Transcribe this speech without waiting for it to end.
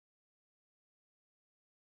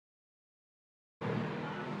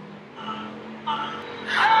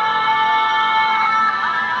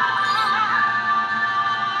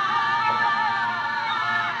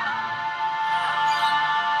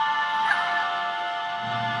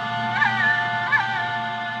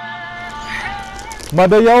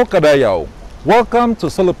Madayaw Kadayaw, welcome to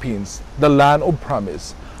Philippines, the land of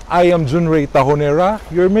promise. I am Junrei Tahonera,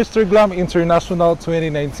 your Mr. Glam International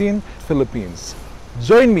 2019 Philippines.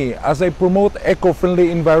 Join me as I promote eco-friendly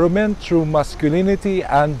environment through masculinity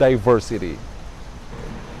and diversity.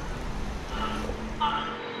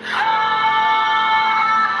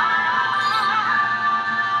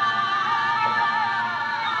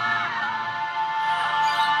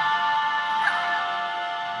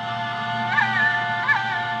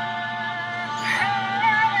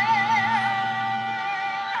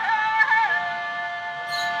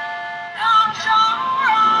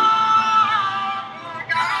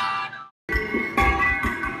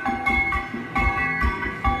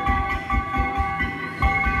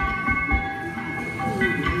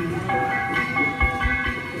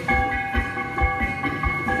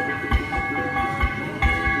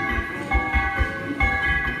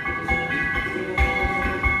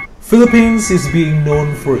 Philippines is being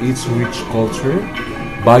known for its rich culture,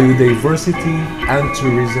 biodiversity, and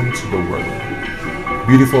tourism to the world.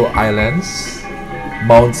 Beautiful islands,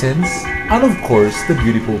 mountains, and of course the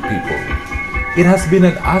beautiful people. It has been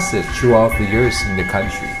an asset throughout the years in the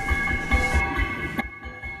country.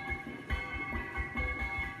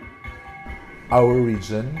 Our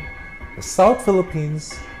region, the South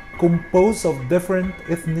Philippines, composed of different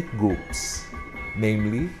ethnic groups,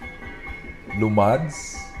 namely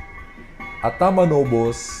Lumads,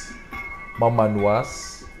 Atamanobos,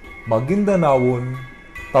 Mamanwas, Maguindanawon,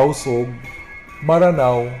 Tausog,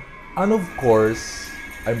 Maranao, and of course,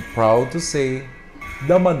 I'm proud to say,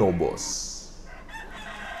 the Manobos.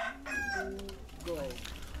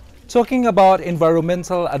 Talking about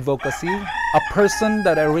environmental advocacy, a person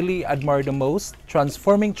that I really admire the most,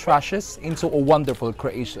 transforming trashes into a wonderful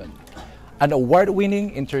creation. An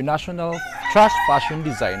award-winning international trash fashion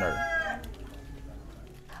designer.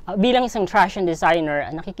 Bilang isang fashion designer,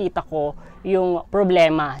 nakikita ko yung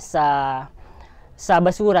problema sa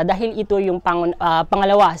basura dahil ito yung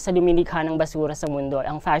pangalawa sa lumilikha ng basura sa mundo,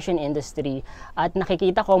 ang fashion industry. At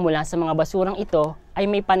nakikita ko mula sa mga basurang ito ay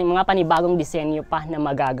may mga panibagong disenyo pa na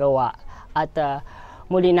magagawa. At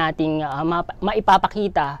muli nating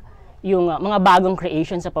maipapakita yung mga bagong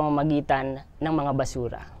creation sa pamamagitan ng mga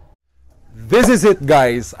basura. This is it,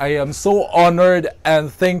 guys. I am so honored and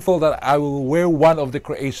thankful that I will wear one of the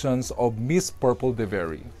creations of Miss Purple de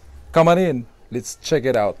Very. Come on in, let's check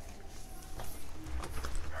it out.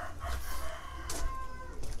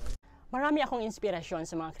 Marami akong inspirasyon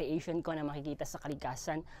sa mga creation ko na makikita sa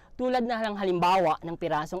kalikasan. Tulad na lang halimbawa ng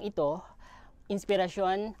pirasong ito,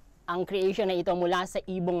 inspirasyon ang creation na ito mula sa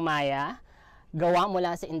ibong maya, gawa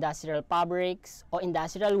mula sa industrial fabrics o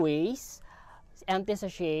industrial waste, empty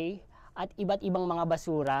sachet, at iba't ibang mga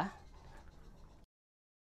basura.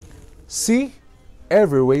 See,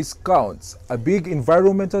 every waste counts. A big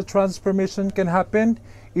environmental transformation can happen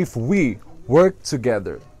if we work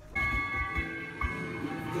together.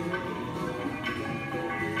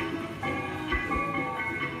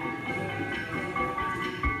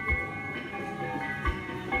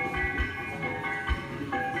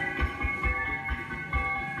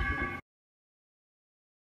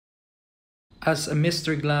 As a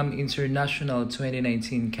Mr. Glam International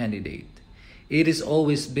 2019 candidate, it has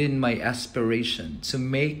always been my aspiration to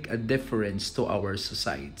make a difference to our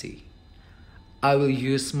society. I will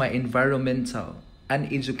use my environmental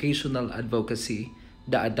and educational advocacy,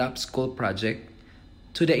 the Adapt School project,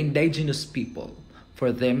 to the indigenous people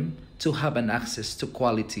for them to have an access to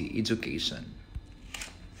quality education.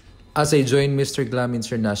 As I join Mr. Glam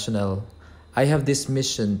International, I have this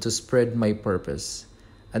mission to spread my purpose,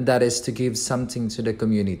 and that is to give something to the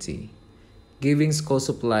community, giving school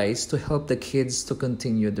supplies to help the kids to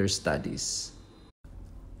continue their studies.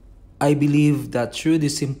 I believe that through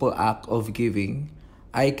this simple act of giving,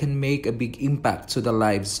 I can make a big impact to the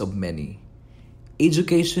lives of many.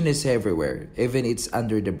 Education is everywhere, even it's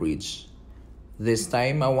under the bridge. This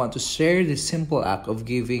time, I want to share this simple act of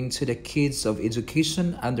giving to the kids of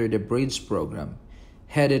Education Under the Bridge program,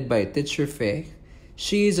 headed by Teacher Faye.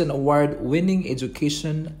 She is an award-winning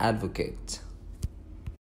education advocate.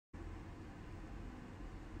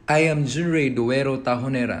 I am Junrei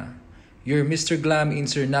Tahonera, your Mr. Glam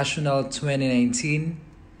International 2019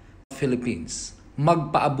 Philippines.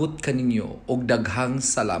 Magpaabot kaninyo og daghang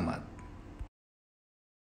salamat.